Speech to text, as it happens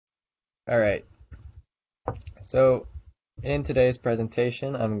All right. So in today's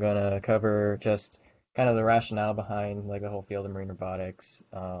presentation, I'm gonna cover just kind of the rationale behind like the whole field of marine robotics,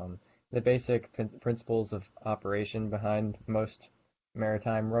 the basic principles of operation behind most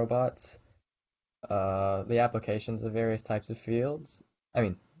maritime robots, the applications of various types of fields, I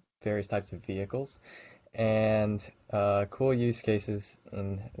mean, various types of vehicles, and cool use cases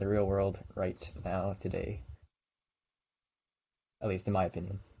in the real world right now today, at least in my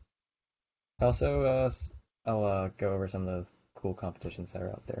opinion. Also, I'll go over some of the cool competitions that are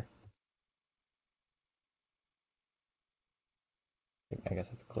out there. I guess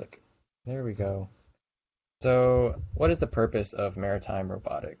I have to click. There we go. So, what is the purpose of maritime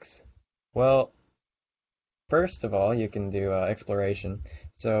robotics? Well, first of all, you can do exploration.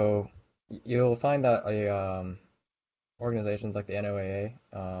 So, you'll find that organizations like the NOAA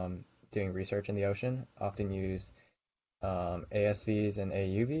doing research in the ocean often use ASVs and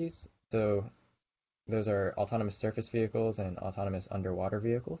AUVs. So, those are autonomous surface vehicles and autonomous underwater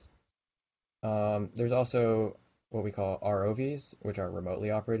vehicles. There's also what we call ROVs, which are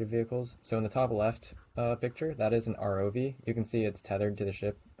remotely operated vehicles. So in the top left picture, that is an ROV. You can see it's tethered to the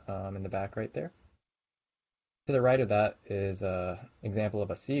ship in the back right there. To the right of that is an example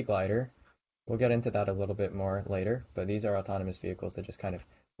of a sea glider. We'll get into that a little bit more later, but these are autonomous vehicles that just kind of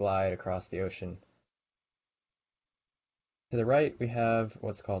glide across the ocean. To the right, we have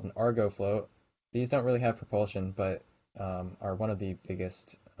what's called an Argo float. These don't really have propulsion, but are one of the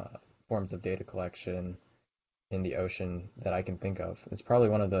biggest forms of data collection in the ocean that I can think of. It's probably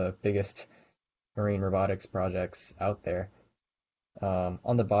one of the biggest marine robotics projects out there.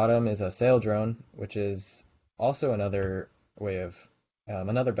 On the bottom is a sail drone, which is also another way of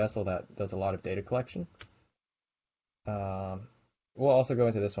another vessel that does a lot of data collection. Um, we'll also go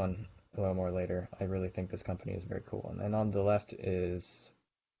into this one a little more later. I really think this company is very cool. And on the left is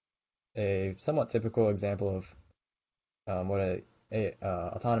a somewhat typical example of what a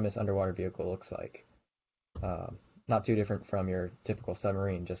autonomous underwater vehicle looks like. Um, Not too different from your typical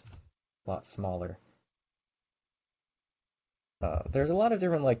submarine, just a lot smaller. There's a lot of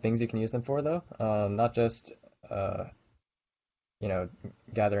different like things you can use them for, though. Not just uh, you know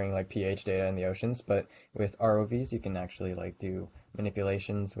gathering like pH data in the oceans, but with ROVs you can actually like do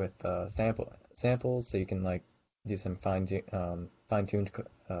manipulations with samples, so you can like do some fine-tuned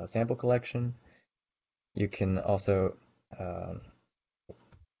sample collection. You can also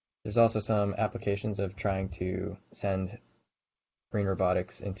there's also some applications of trying to send marine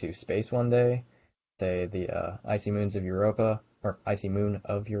robotics into space one day, say the icy moons of Europa or icy moon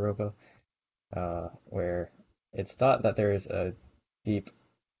of Europa, where it's thought that there is a deep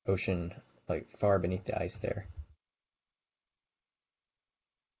ocean like far beneath the ice there.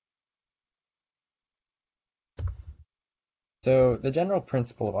 So the general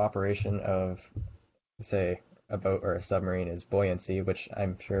principle of operation of, say, a boat or a submarine is buoyancy, which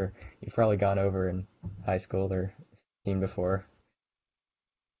I'm sure you've probably gone over in high school or seen before.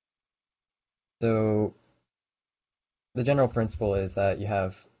 So the general principle is that you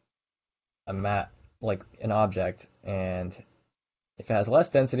have a mat, like an object, and if it has less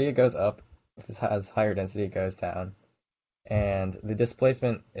density, it goes up. If it has higher density, it goes down. And the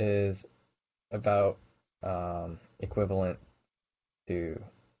displacement is about equivalent to,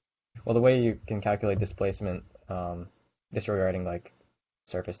 well, the way you can calculate displacement, disregarding like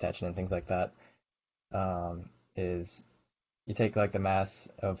surface tension and things like that, is you take like the mass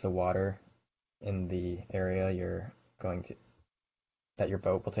of the water in the area you're going to, that your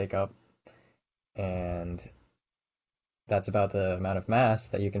boat will take up, and that's about the amount of mass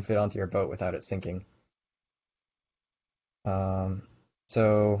that you can fit onto your boat without it sinking. Um,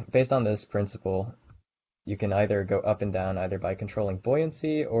 so based on this principle, you can either go up and down either by controlling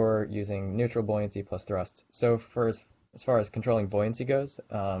buoyancy or using neutral buoyancy plus thrust. So for as far as controlling buoyancy goes,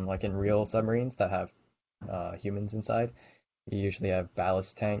 like in real submarines that have humans inside, you usually have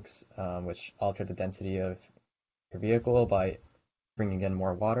ballast tanks, which alter the density of your vehicle by bringing in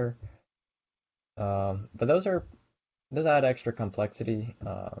more water. But those add extra complexity.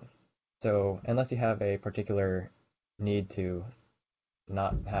 So unless you have a particular need to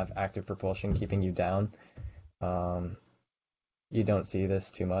not have active propulsion keeping you down, um, you don't see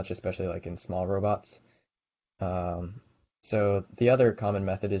this too much, especially like in small robots. Um, so the other common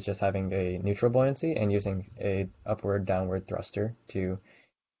method is just having a neutral buoyancy and using a upward downward thruster to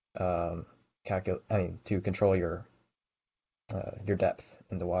to control your depth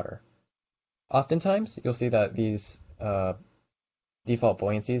in the water. Oftentimes, you'll see that these default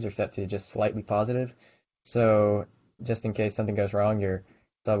buoyancies are set to just slightly positive. So just in case something goes wrong, your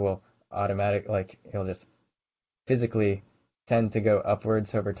sub will automatic like it'll just physically tend to go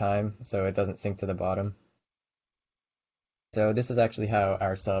upwards over time, so it doesn't sink to the bottom. So this is actually how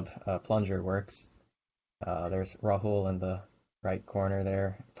our sub plunger works. There's Rahul in the right corner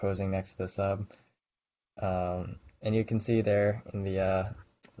there, posing next to the sub. And you can see there in the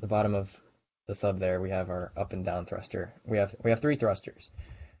bottom of the sub there, we have our up and down thruster. We have three thrusters.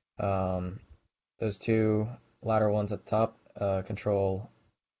 Um, those two lateral ones at the top control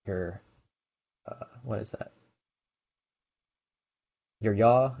your what is that? Your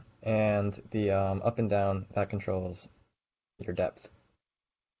yaw, and the up and down that controls your depth.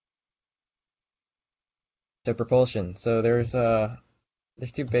 So propulsion. So there's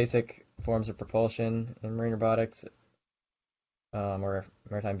two basic forms of propulsion in marine robotics, or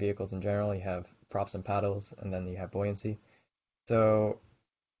maritime vehicles in general. You have props and paddles, and then you have buoyancy. So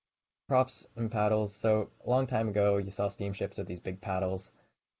props and paddles. So a long time ago, you saw steamships with these big paddles,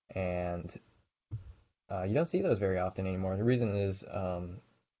 and you don't see those very often anymore. The reason is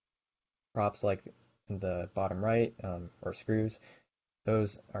props like in the bottom right, or screws.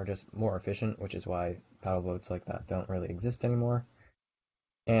 Those are just more efficient, which is why paddle boats like that don't really exist anymore.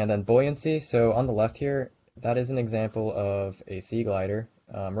 And then buoyancy. So on the left here, that is an example of a sea glider.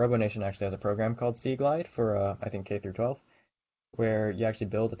 RoboNation actually has a program called Sea Glide for I think K through 12, where you actually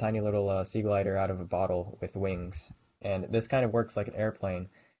build a tiny little sea glider out of a bottle with wings. And this kind of works like an airplane,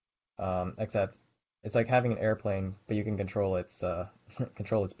 except it's like having an airplane, but you can control its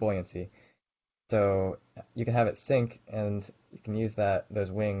control its buoyancy. So you can have it sink, and you can use those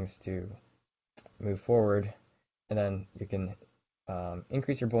wings to move forward, and then you can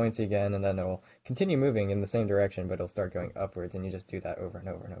increase your buoyancy again, and then it'll continue moving in the same direction, but it'll start going upwards, and you just do that over and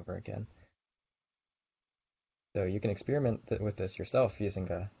over and over again. So you can experiment with this yourself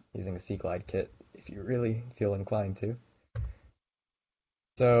using a Sea Glide kit if you really feel inclined to.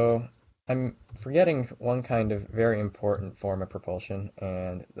 So I'm forgetting one kind of very important form of propulsion,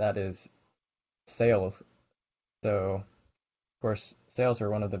 and that is sails. So, of course, sails are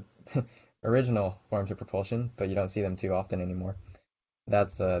one of the original forms of propulsion, but you don't see them too often anymore.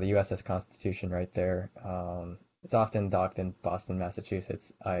 That's the USS Constitution right there. It's often docked in Boston,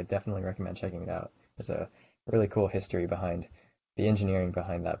 Massachusetts. I definitely recommend checking it out. There's a really cool history behind the engineering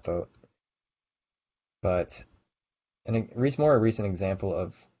behind that boat. But a more recent example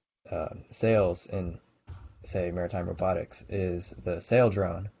of sails in, say, maritime robotics is the sail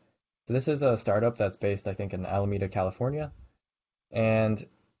drone. So this is a startup that's based, I think, in Alameda, California. And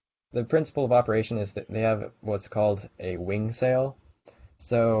the principle of operation is that they have what's called a wing sail.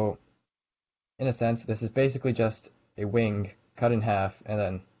 So, in a sense, this is basically just a wing cut in half and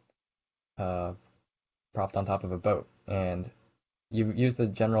then propped on top of a boat. And you use the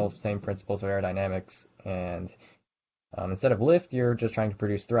general same principles of aerodynamics, and instead of lift, you're just trying to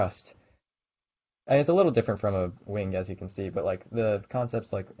produce thrust. And it's a little different from a wing, as you can see, but like the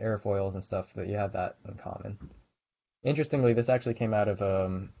concepts like airfoils and stuff, that you have that in common. Interestingly, this actually came out of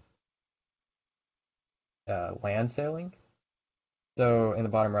land sailing. So in the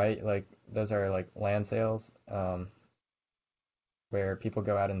bottom right, like those are like land sails, where people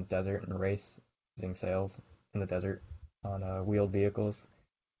go out in the desert and race using sails in the desert on wheeled vehicles.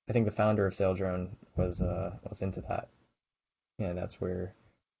 I think the founder of Saildrone was into that, and that's where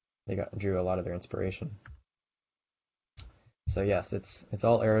they drew a lot of their inspiration. So yes, it's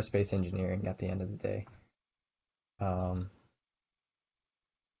all aerospace engineering at the end of the day, um,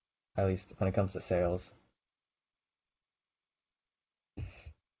 at least when it comes to sails.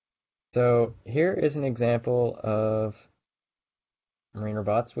 So here is an example of marine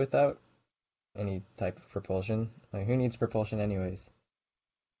robots without any type of propulsion. Like, who needs propulsion anyways?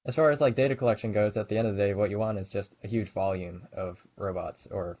 As far as like data collection goes, at the end of the day, what you want is just a huge volume of robots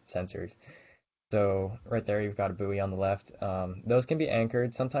or sensors. So right there, you've got a buoy on the left. Those can be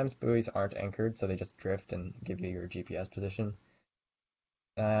anchored. Sometimes buoys aren't anchored, so they just drift and give you your GPS position.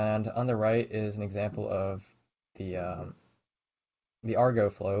 And on the right is an example of the Argo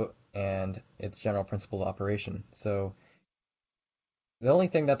float and its general principle of operation. So the only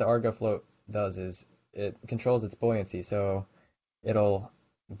thing that the Argo float does is it controls its buoyancy. So it'll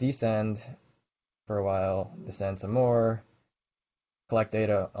descend for a while, descend some more, collect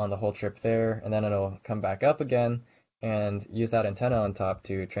data on the whole trip there, and then it'll come back up again and use that antenna on top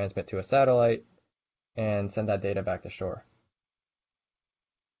to transmit to a satellite and send that data back to shore.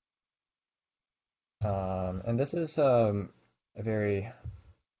 And this is a very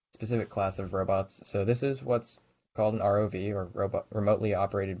specific class of robots. So this is what's called an ROV, or remotely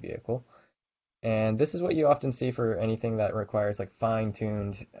operated vehicle. And this is what you often see for anything that requires like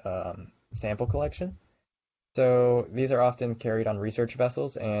fine-tuned sample collection. So these are often carried on research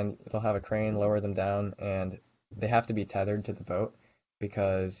vessels, and they'll have a crane lower them down, and they have to be tethered to the boat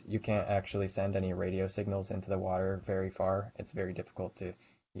because you can't actually send any radio signals into the water very far. It's very difficult to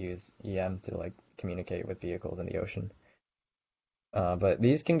use EM to like communicate with vehicles in the ocean. But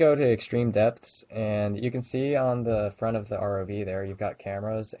these can go to extreme depths, and you can see on the front of the ROV there, you've got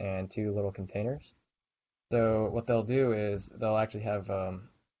cameras and two little containers. So what they'll do is they'll actually have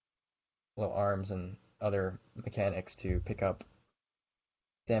little arms and other mechanics to pick up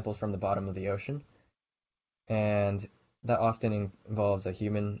samples from the bottom of the ocean, and that often involves a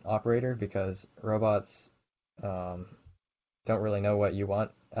human operator because robots um, don't really know what you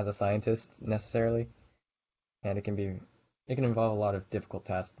want as a scientist necessarily, and it can involve a lot of difficult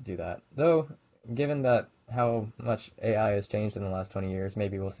tasks to do that. Though, given that how much AI has changed in the last 20 years,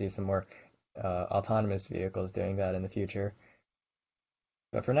 maybe we'll see some more autonomous vehicles doing that in the future.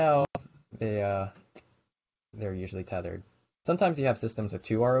 But for now, they they're usually tethered. Sometimes you have systems with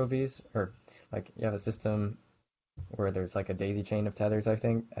two ROVs, or like you have a system where there's like a daisy chain of tethers. I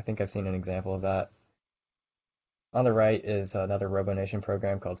think I've seen an example of that. On the right is another RoboNation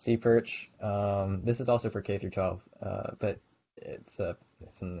program called Sea Perch. This is also for K through 12, but it's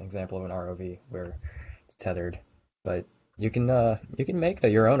an example of an ROV where it's tethered. But you can make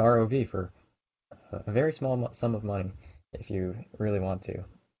your own ROV for a very small sum of money if you really want to.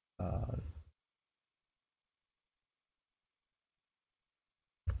 Um,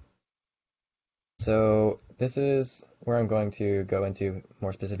 so this is where I'm going to go into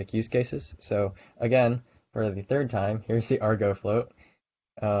more specific use cases. So again, for the third time, here's the Argo float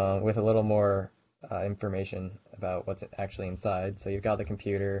with a little more information about what's actually inside. So you've got the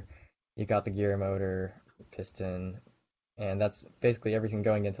computer, you've got the gear motor, piston, and that's basically everything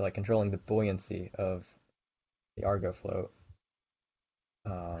going into like controlling the buoyancy of the Argo float,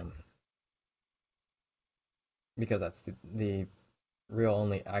 um, because that's the real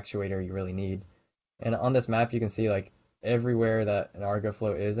only actuator you really need. And on this map, you can see like everywhere that an Argo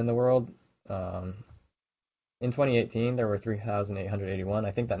float is in the world. Um, in 2018, there were 3,881.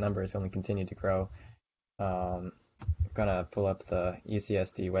 I think that number has only continued to grow. I'm gonna pull up the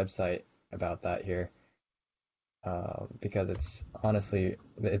UCSD website about that here because it's honestly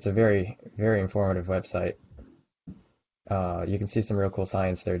it's a very very informative website. You can see some real cool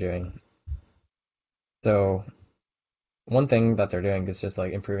science they're doing. So one thing that they're doing is just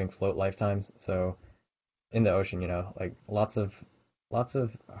like improving float lifetimes. So in the ocean, like lots of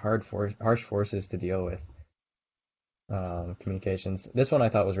harsh forces to deal with. Communications. This one I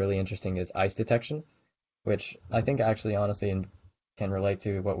thought was really interesting is ice detection, which I think actually honestly can relate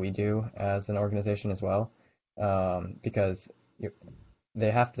to what we do as an organization as well, because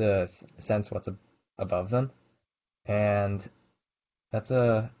they have to sense what's above them, and it's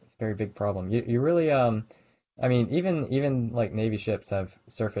a very big problem. You really I mean even like Navy ships have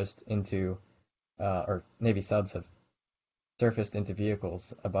surfaced into or Navy subs have surfaced into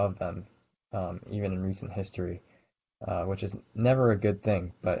vehicles above them, even in recent history, which is never a good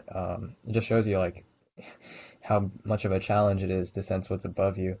thing, but it just shows you like how much of a challenge it is to sense what's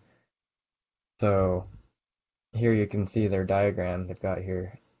above you. So here you can see their diagram they've got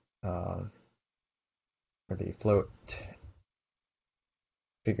here, um, where the float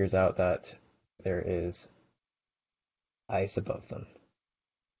figures out that there is ice above them.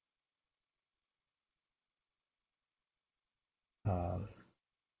 Um,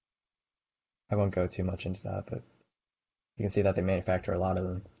 I won't go too much into that, but you can see that they manufacture a lot of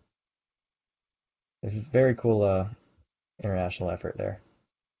them. It's a very cool international effort there.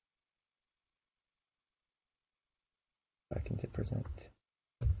 If I can hit present.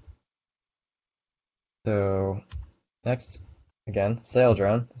 So next, again, sail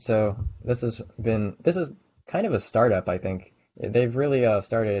drone. So this is kind of a startup, I think. They've really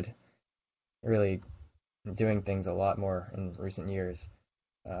started really doing things a lot more in recent years.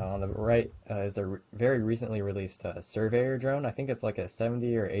 On the right is the very recently released surveyor drone. I think it's like a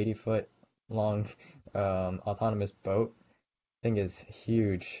 70 or 80-foot long autonomous boat. Thing is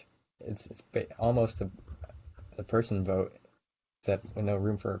huge. It's almost a person boat, except with no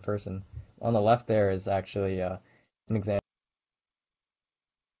room for a person. On the left there is actually an example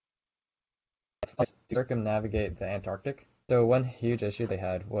to circumnavigate the Antarctic. So one huge issue they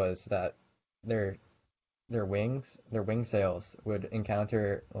had was that their their wing sails would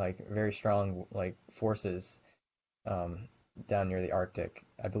encounter like very strong like forces um, down near the Arctic.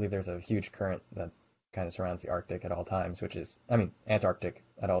 I believe there's a huge current that kind of surrounds the Arctic at all times, I mean, Antarctic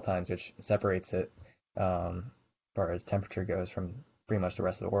at all times, which separates it as far as temperature goes from pretty much the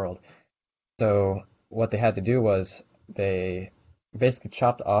rest of the world. So what they had to do was they basically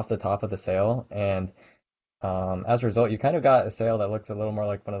chopped off the top of the sail and As a result, you kind of got a sail that looks a little more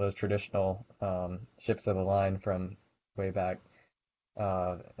like one of those traditional ships of the line from way back.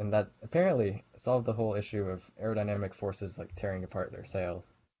 And that apparently solved the whole issue of aerodynamic forces like tearing apart their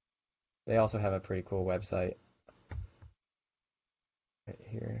sails. They also have a pretty cool website right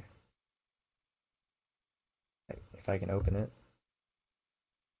here. If I can open it.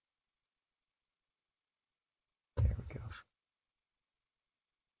 There we go.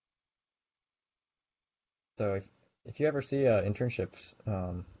 So if you ever see internships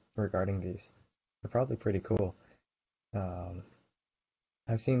regarding these, they're probably pretty cool. Um,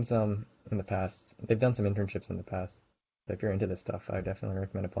 I've seen some in the past. They've done some internships in the past. So if you're into this stuff, I definitely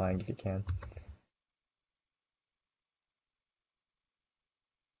recommend applying if you can.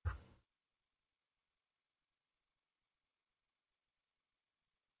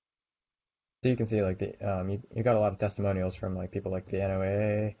 So you can see like you got a lot of testimonials from like people like the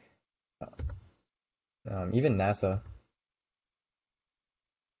NOAA, even NASA,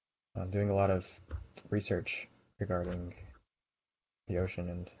 doing a lot of research regarding the ocean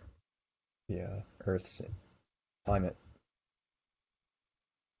and the Earth's climate.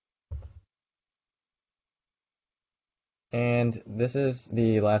 And this is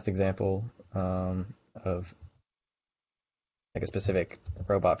the last example of like a specific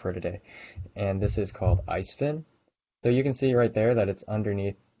robot for today, and this is called Icefin. So you can see right there that it's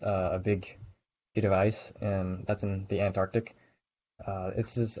underneath a big sheet of ice, and that's in the Antarctic.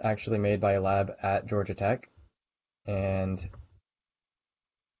 This is actually made by a lab at Georgia Tech, and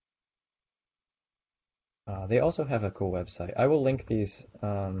they also have a cool website. I will link these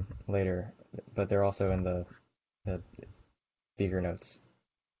later, but they're also in the speaker notes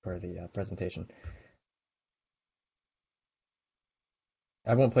for the presentation.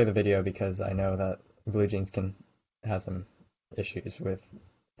 I won't play the video because I know that Blue Jeans can have some issues with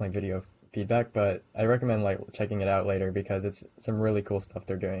like video feedback, but I recommend like checking it out later because it's some really cool stuff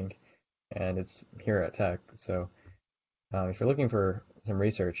they're doing, and it's here at Tech. So if you're looking for some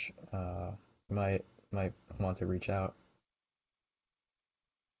research, you might want to reach out.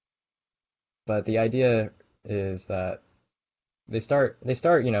 But the idea is that they start in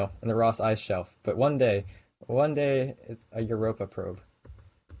the Ross Ice Shelf, but one day a Europa probe.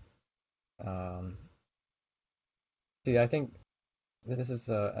 Um, See, I think this is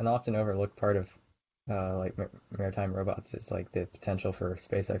an often overlooked part of like maritime robots is like the potential for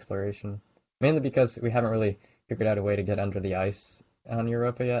space exploration. Mainly because we haven't really figured out a way to get under the ice on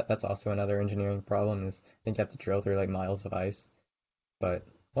Europa yet. That's also another engineering problem is I think you have to drill through like miles of ice. But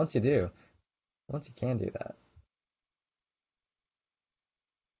once you do, once you can do that.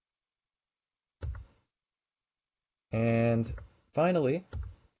 And finally,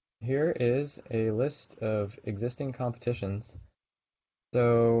 here is a list of existing competitions.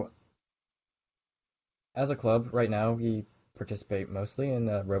 So as a club, right now we participate mostly in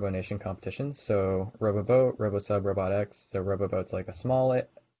RoboNation competitions. So RoboBoat, RoboSub, Robotics. So RoboBoat's like a small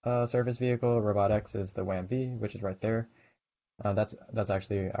surface vehicle. Robotics is the WAM-V, which is right there. That's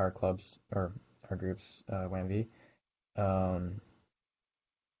actually our club's or our group's WAM-V. Um,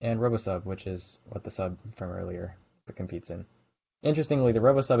 and RoboSub, which is what the sub from earlier competes in. Interestingly, the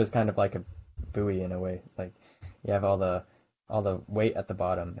RoboSub is kind of like a buoy in a way. Like you have all the weight at the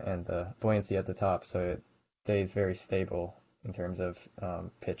bottom and the buoyancy at the top, so it stays very stable in terms of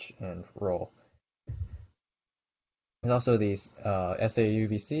pitch and roll. There's also the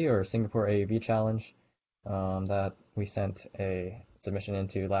SAUVC or Singapore AUV Challenge that we sent a submission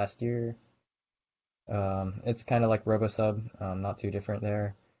into last year. It's kind of like RoboSub, not too different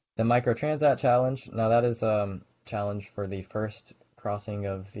there. The Micro Transat Challenge, now that is challenge for the first crossing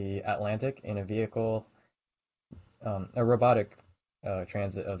of the Atlantic in a vehicle, a robotic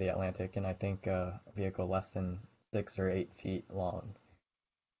transit of the Atlantic, and I think a vehicle less than 6 or 8 feet long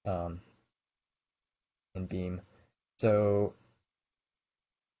um, in beam. So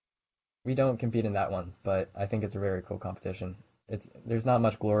we don't compete in that one, but I think it's a very cool competition. There's not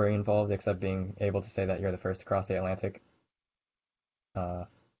much glory involved except being able to say that you're the first to cross the Atlantic uh,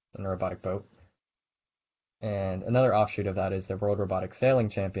 in a robotic boat. And another offshoot of that is the World Robotic Sailing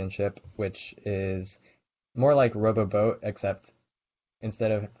Championship, which is more like Roboboat, except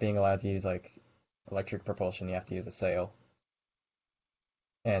instead of being allowed to use like electric propulsion, you have to use a sail.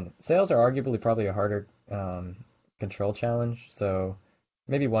 And sails are arguably probably a harder control challenge, so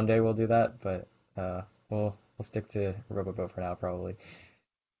maybe one day we'll do that, but we'll stick to Roboboat for now probably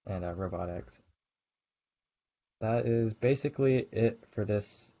and Robotics. That is basically it for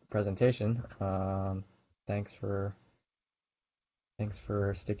this presentation. Thanks for thanks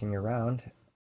for sticking around,